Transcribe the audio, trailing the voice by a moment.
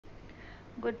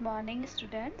Good morning,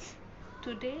 students.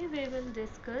 Today we will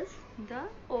discuss the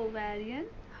ovarian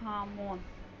hormone.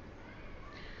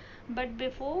 But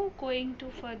before going to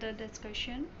further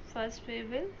discussion, first we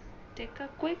will take a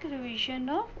quick revision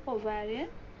of ovarian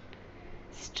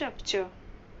structure.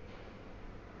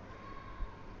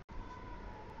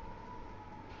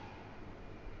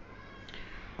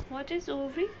 What is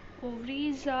ovary?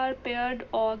 Ovaries are paired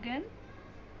organ,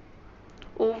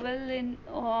 oval in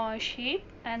shape,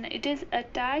 and it is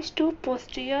attached to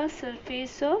posterior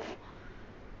surface of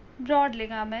broad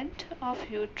ligament of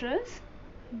uterus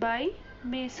by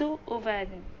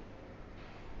meso-ovarian.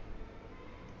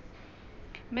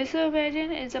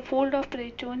 Meso-ovarian is a fold of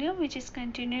peritoneum which is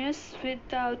continuous with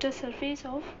the outer surface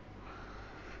of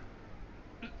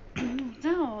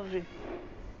the ovary.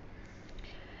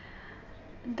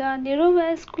 The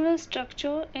neurovascular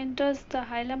structure enters the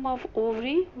hilum of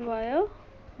ovary via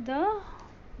the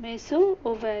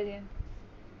meso-ovarian.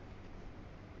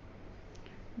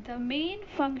 The main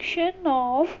function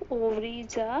of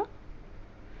ovaries are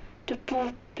to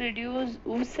produce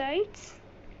oocytes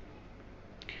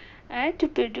and to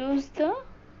produce the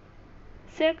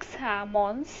sex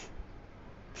hormones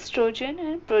estrogen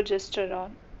and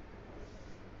progesterone.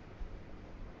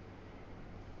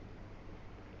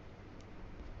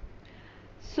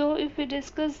 So if we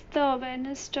discuss the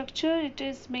ovarian structure, it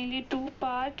is mainly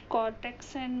two-part,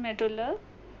 cortex and medulla.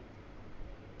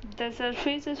 The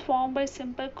surface is formed by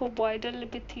simple cuboidal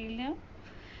epithelium,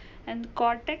 and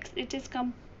cortex it is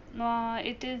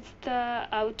the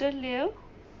outer layer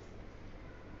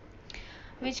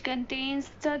which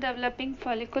contains the developing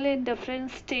follicle in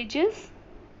different stages.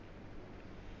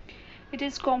 It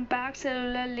is compact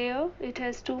cellular layer. It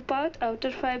has two parts,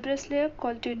 outer fibrous layer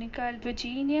called tunica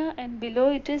albuginea, and below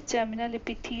it is germinal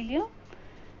epithelium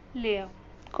layer.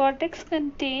 Cortex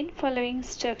contain following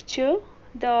structure: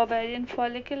 the ovarian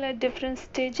follicle at different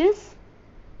stages,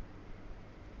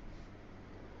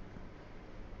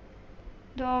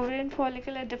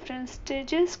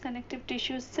 connective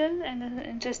tissue cell and an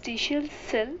interstitial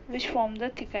cell which form the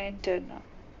theca interna.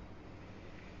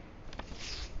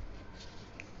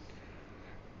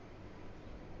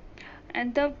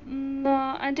 And the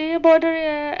anterior border,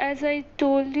 as I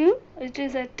told you, it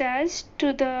is attached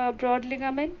to the broad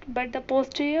ligament, but the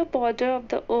posterior border of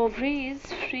the ovary is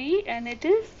free and it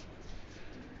is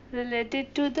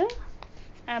related to the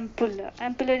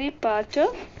ampullary part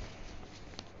of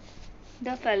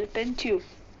the fallopian tube.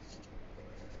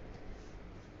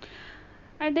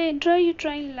 At the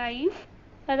intrauterine life,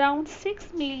 around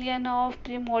 6 million of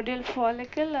primordial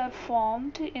follicles are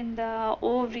formed in the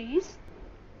ovaries,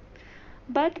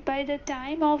 but by the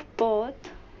time of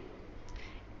birth,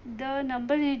 the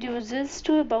number reduces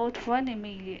to about 1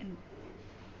 million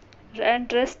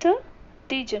and rest are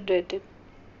degenerated.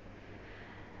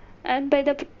 And by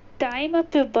the time of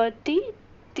puberty,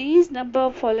 these number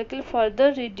of follicles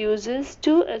further reduces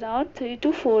to around 3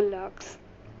 to 4 lakhs.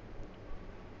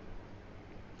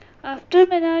 After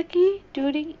menarche,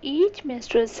 during each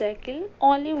menstrual cycle,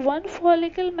 only one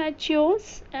follicle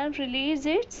matures and releases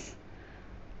its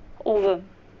ovum.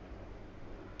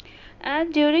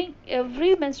 And during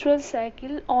every menstrual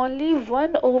cycle, only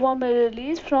one ovum is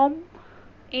released from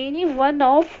any one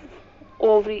of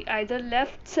ovary, either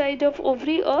left side of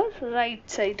ovary or right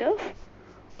side of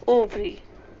ovary.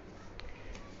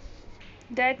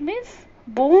 That means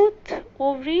both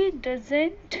ovary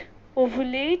doesn't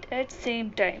ovulate at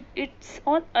same time. It's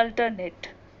on alternate.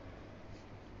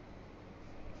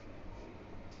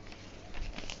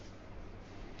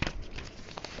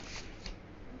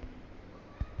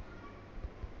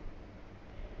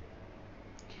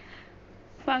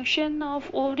 Function of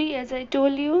ovary, as I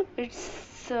told you,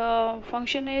 its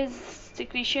function is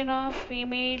secretion of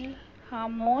female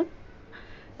hormone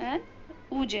and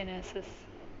oogenesis.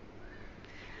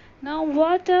 Now,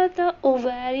 what are the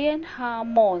ovarian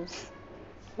hormones?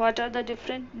 What are the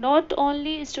different? Not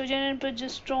only estrogen and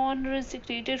progesterone are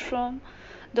secreted from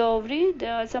the ovary,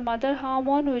 there are some other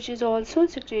hormone which is also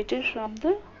secreted from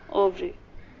the ovary.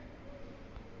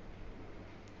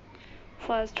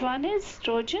 First one is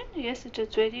estrogen. Yes, it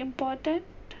is very important.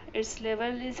 Its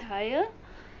level is higher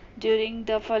during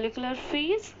the follicular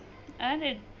phase and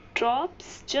it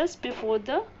drops just before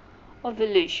the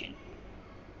ovulation.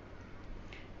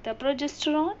 The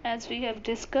progesterone, as we have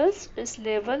discussed, its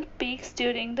level peaks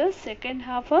during the second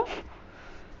half of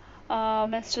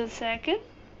menstrual cycle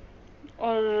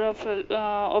or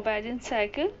ovarian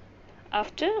cycle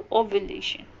after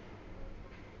ovulation.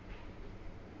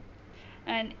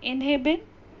 And inhibin,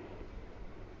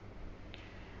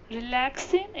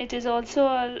 relaxin, it is also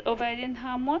an ovarian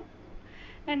hormone,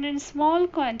 and in small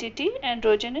quantity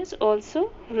androgen is also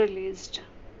released.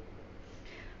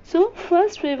 So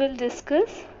first we will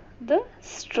discuss the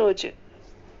estrogen.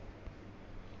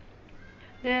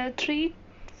 There are three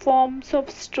forms of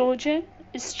estrogen: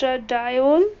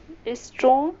 estradiol,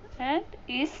 estrone and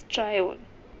estriol.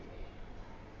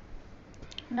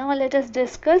 Now let us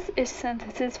discuss its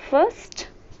synthesis first.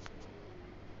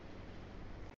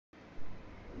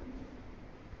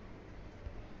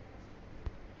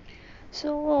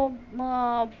 So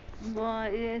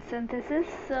synthesis,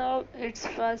 it's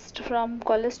first from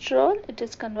cholesterol, it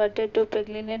is converted to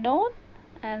pregnenolone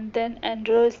and then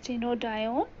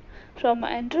androstenedione. From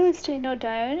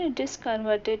androstenedione it is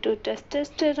converted to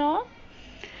testosterone,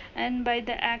 and by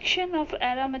the action of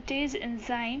aromatase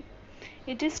enzyme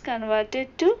it is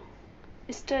converted to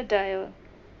estradiol.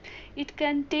 It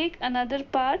can take another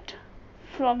part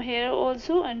from here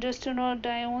also,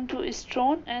 androstenedione to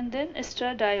estrone and then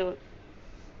estradiol.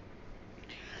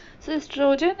 So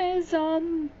estrogen is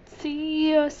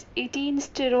C18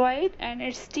 steroid and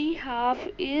its T half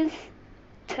is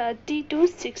 30 to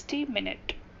 60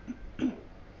 minutes.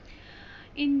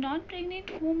 In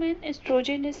non-pregnant women,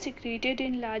 estrogen is secreted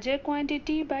in larger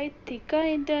quantity by thicker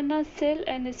internal cell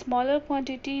and smaller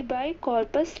quantity by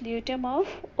corpus luteum of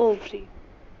ovary.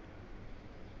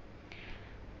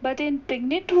 But in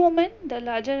pregnant women, the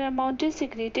larger amount is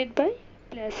secreted by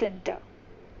placenta.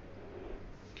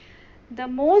 The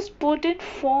most potent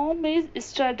form is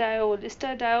estradiol.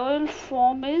 Estradiol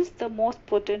form is the most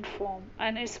potent form,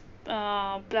 and its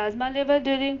plasma level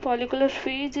during follicular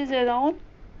phase is around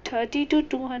 30 to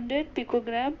 200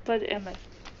 picogram per ml.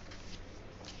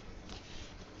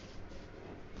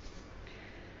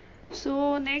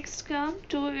 So next come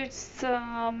to its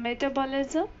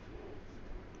metabolism.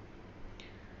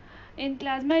 In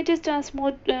plasma it is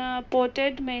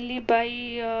transported mainly by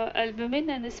albumin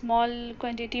and a small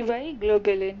quantity by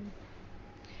globulin,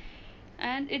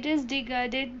 and it is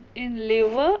degraded in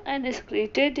liver and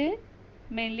excreted in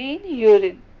mainly in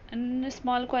urine and a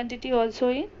small quantity also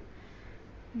in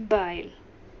bile.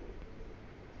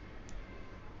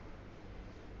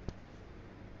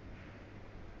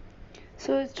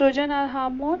 So estrogen are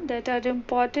hormones that are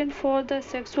important for the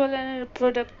sexual and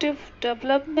reproductive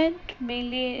development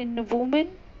mainly in women.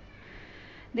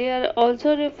 They are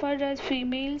also referred as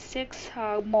female sex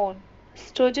hormone.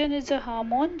 Estrogen is a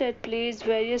hormone that plays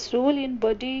various roles in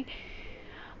body.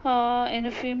 In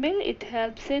a female, it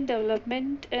helps in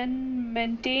development and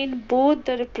maintain both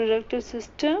the reproductive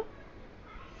system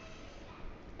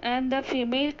and the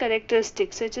female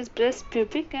characteristics such as breast,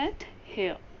 pubic and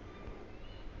hair.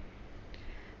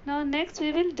 Now next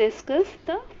we will discuss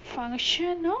the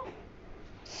function of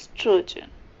estrogen.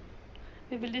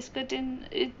 We will discuss in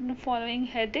the following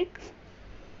headings.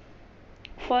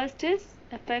 First is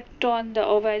effect on the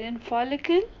ovarian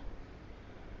follicle,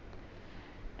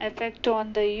 effect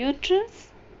on the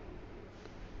uterus,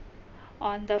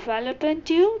 on the fallopian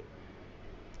tube,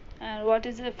 and what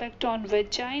is the effect on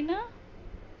vagina,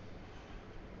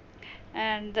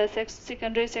 and the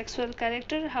secondary sexual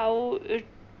character, how it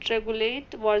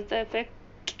regulate, what's the effect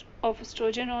of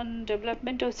estrogen on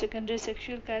development of secondary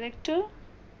sexual character,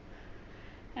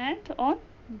 and on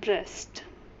breast,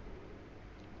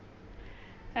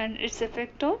 and its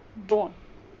effect on bone.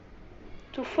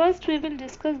 So first we will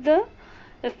discuss the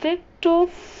effect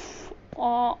of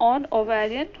on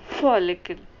ovarian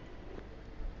follicle.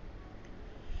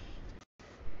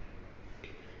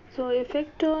 So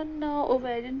effect on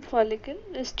ovarian follicle.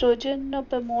 Estrogen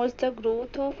promotes the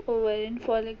growth of ovarian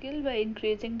follicle by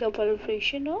increasing the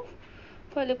proliferation of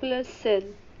follicular cell.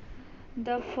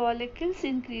 The follicles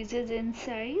increases in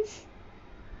size.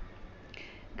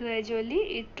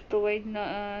 Gradually, it provides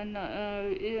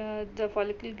the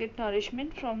follicle get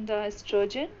nourishment from the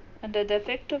estrogen. Under the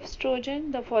effect of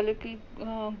estrogen, the follicle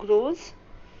grows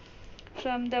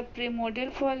from the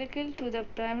primordial follicle to the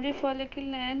primary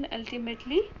follicle and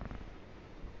ultimately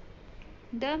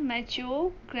the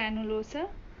mature granulosa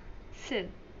cell.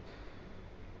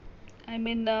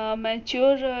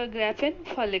 Mature graphene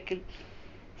follicle.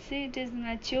 See, it is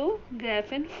mature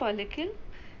graphene follicle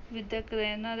with the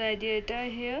crana radiata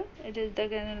here. It is the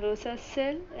granulosa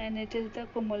cell and it is the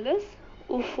cumulus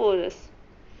oophorus.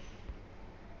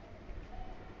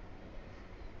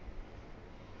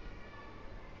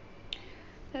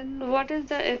 Then what is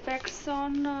the effects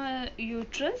on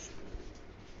uterus?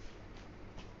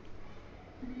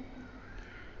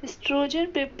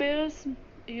 Estrogen prepares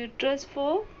uterus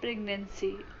for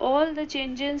pregnancy. All the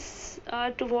changes are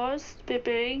towards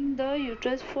preparing the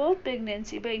uterus for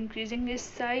pregnancy by increasing its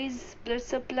size, blood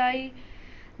supply,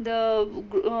 the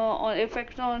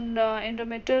effect on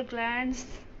endometrial glands.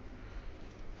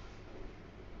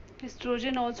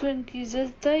 Estrogen also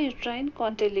increases the uterine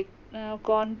contractility.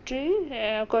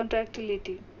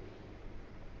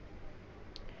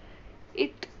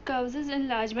 It causes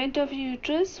enlargement of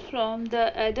uterus from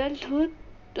the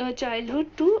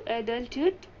childhood to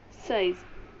adulthood size.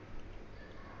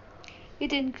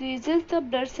 It increases the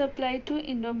blood supply to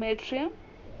endometrium.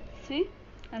 See,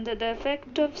 under the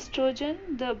effect of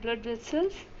estrogen, the blood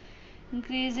vessels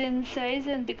increase in size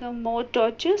and become more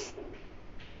tortuous.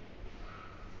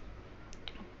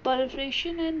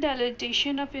 Proliferation and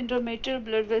dilatation of endometrial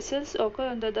blood vessels occur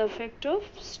under the effect of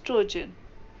estrogen.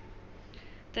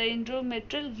 The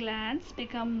endometrial glands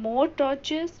become more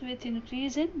tortuous with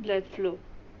increase in blood flow.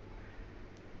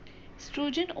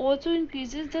 Estrogen also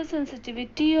increases the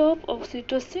sensitivity of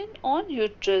oxytocin on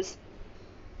uterus,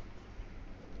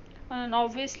 and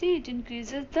obviously it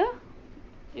increases the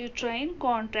uterine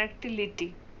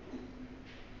contractility.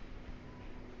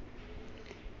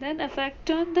 Then effect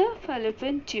on the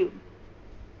fallopian tube.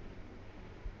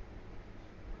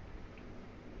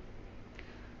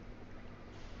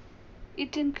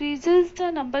 It increases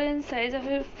the number and size of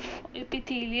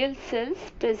epithelial cells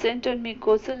present on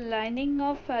mucosal lining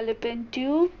of fallopian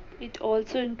tube. It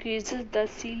also increases the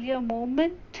cilia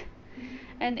movement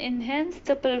and enhance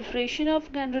the proliferation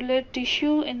of glandular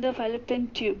tissue in the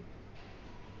fallopian tube.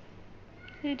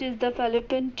 It is the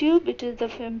fallopian tube, it is the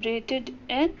fimbriated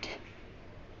end.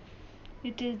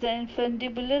 It is the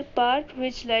infundibular part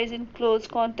which lies in close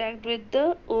contact with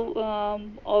the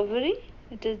ovary.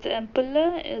 It is the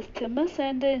ampulla, isthmus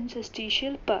and the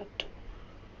interstitial part.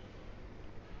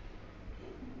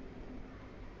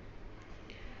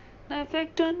 Now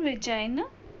effect on vagina.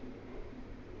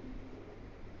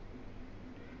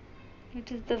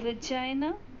 It is the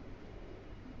vagina.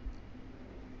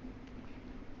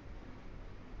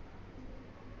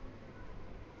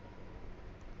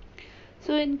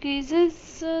 So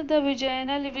increases the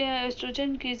vaginal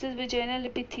estrogen increases vaginal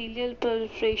epithelial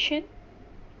proliferation,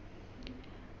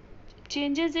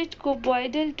 changes it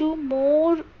cuboidal to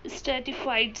more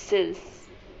stratified cells,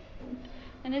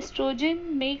 and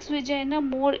estrogen makes vagina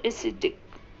more acidic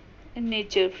in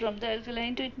nature. From the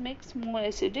alkaline to it makes more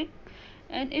acidic,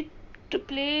 and it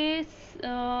plays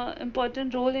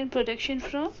important role in protection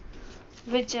from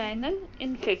vaginal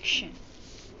infection.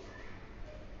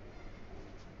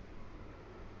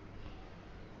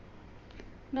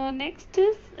 Now next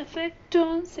is effect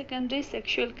on secondary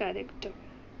sexual character.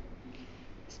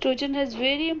 Estrogen has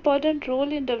very important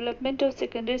role in development of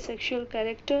secondary sexual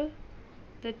character.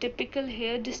 The typical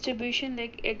hair distribution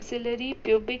like axillary,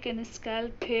 pubic and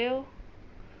scalp hair.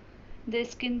 The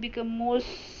skin become more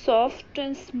soft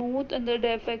and smooth under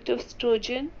the effect of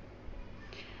estrogen.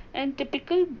 And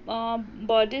typical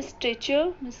body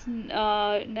stature is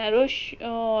narrow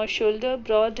shoulder,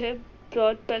 broad hip,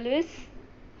 broad pelvis,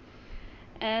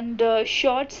 and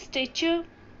short stature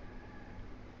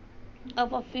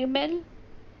of a female,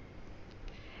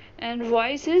 and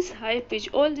voice is high pitch.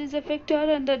 All these effects are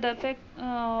under the effect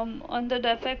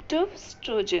of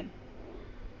estrogen.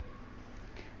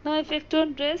 Now effect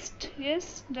on breast.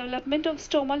 Yes, development of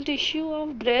stromal tissue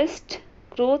of breast,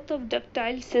 growth of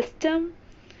ductile system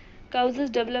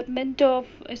causes development of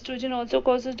estrogen. Also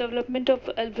causes development of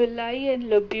alveoli and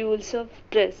lobules of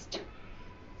breast.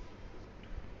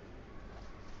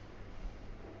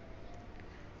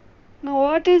 Now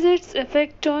what is its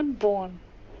effect on bone?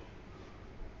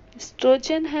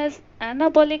 Estrogen has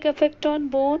anabolic effect on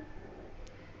bone.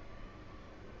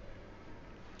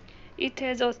 It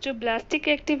has osteoblastic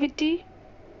activity,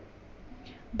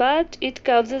 but it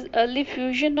causes early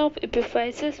fusion of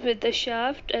epiphysis with the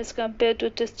shaft as compared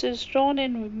to testosterone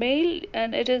in male,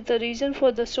 and it is the reason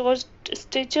for the short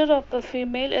stature of a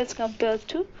female as compared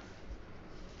to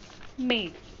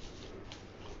male.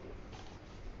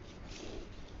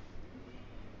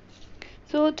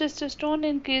 So testosterone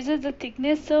increases the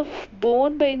thickness of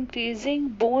bone by increasing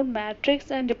bone matrix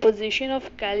and deposition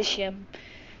of calcium.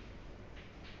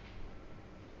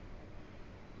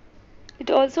 It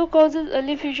also causes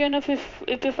early fusion of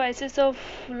epiphysis of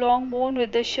long bone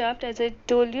with the shaft, as I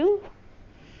told you.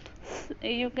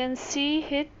 You can see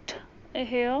it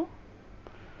here.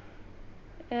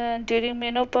 And during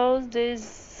menopause,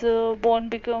 this bone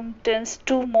tends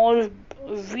to more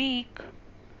weak,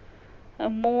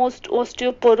 most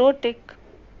osteoporotic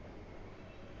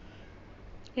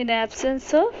in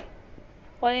absence of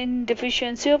or in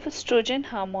deficiency of estrogen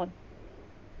hormone.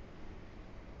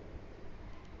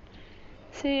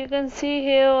 So you can see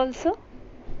here also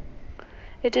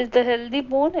it is the healthy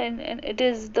bone, and it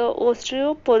is the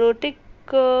osteoporotic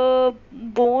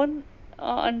bone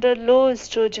under low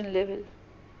estrogen level.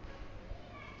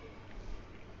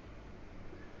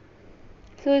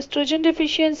 So estrogen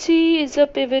deficiency is a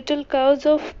pivotal cause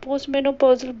of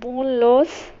postmenopausal bone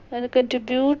loss and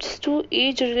contributes to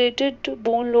age-related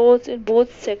bone loss in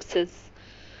both sexes.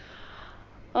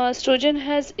 Estrogen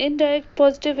has indirect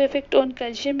positive effect on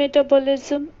calcium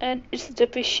metabolism, and its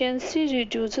deficiency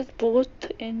reduces both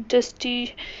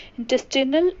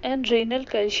intestinal and renal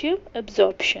calcium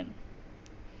absorption.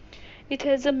 It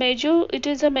is a major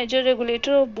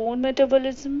regulator of bone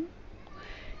metabolism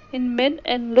in men,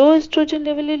 and low estrogen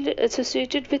level is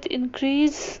associated with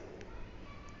increased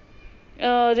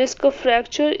risk of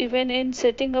fracture even in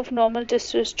setting of normal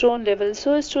testosterone levels.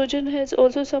 So estrogen has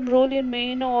also some role in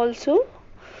men also.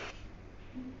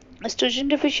 Estrogen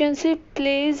deficiency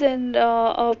plays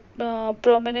a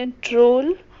prominent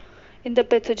role in the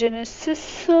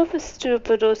pathogenesis of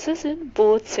osteoporosis in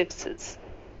both sexes.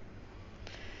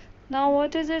 Now,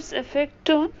 what is its effect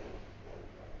on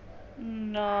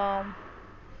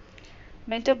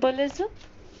metabolism?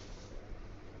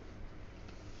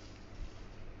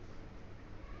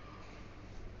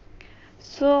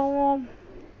 So,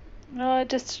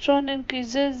 testosterone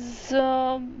increases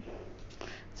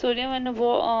sodium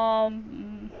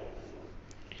and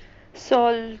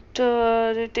salt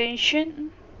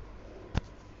retention.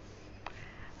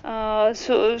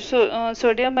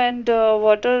 Sodium and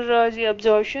water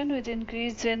reabsorption with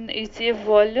increase in ECF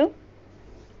volume.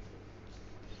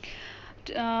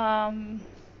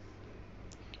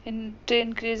 It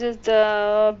increases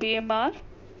the BMR.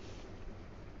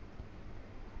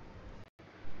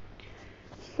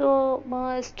 So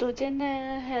estrogen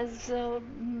has a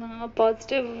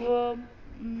positive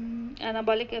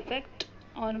anabolic effect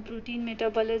on protein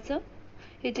metabolism.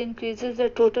 It increases the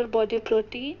total body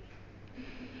protein,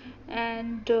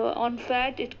 and on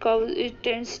fat it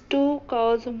tends to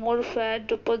cause more fat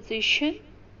deposition,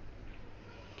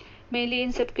 mainly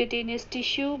in subcutaneous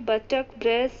tissue, buttock,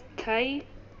 breast, thigh.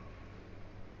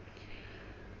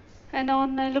 And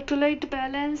on electrolyte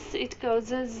balance, it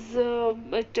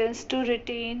tends to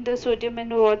retain the sodium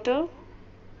and water,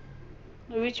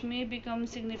 which may become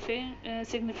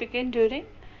significant during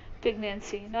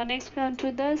pregnancy. Now next come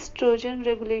to the estrogen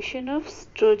regulation of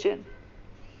estrogen.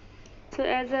 So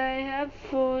as I have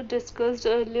discussed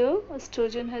earlier,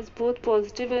 estrogen has both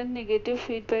positive and negative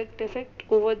feedback effect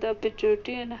over the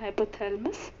pituitary and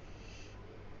hypothalamus.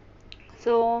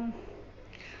 So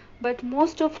but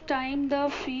most of time the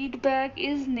feedback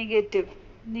is negative.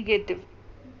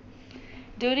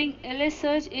 During LH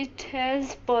surge, it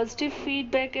has positive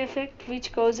feedback effect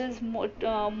which causes more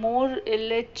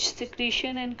LH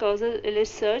secretion and causes LH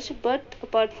surge, but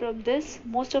apart from this,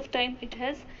 most of time it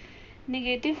has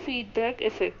negative feedback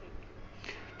effect.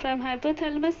 From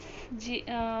hypothalamus,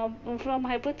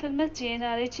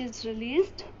 GnRH is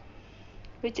released,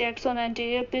 which acts on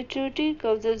anterior pituitary,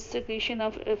 causes secretion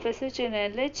of FSH and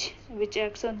LH, which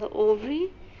acts on the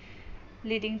ovary,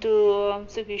 leading to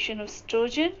secretion of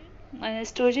estrogen. And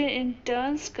estrogen in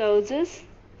turn causes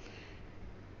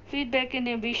feedback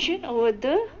inhibition over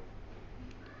the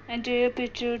anterior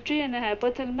pituitary and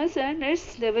hypothalamus, and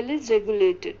its level is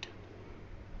regulated.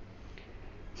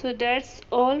 So that's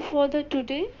all for the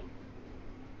today.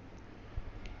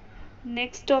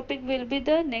 Next topic will be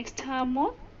the next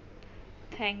hormone.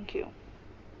 Thank you.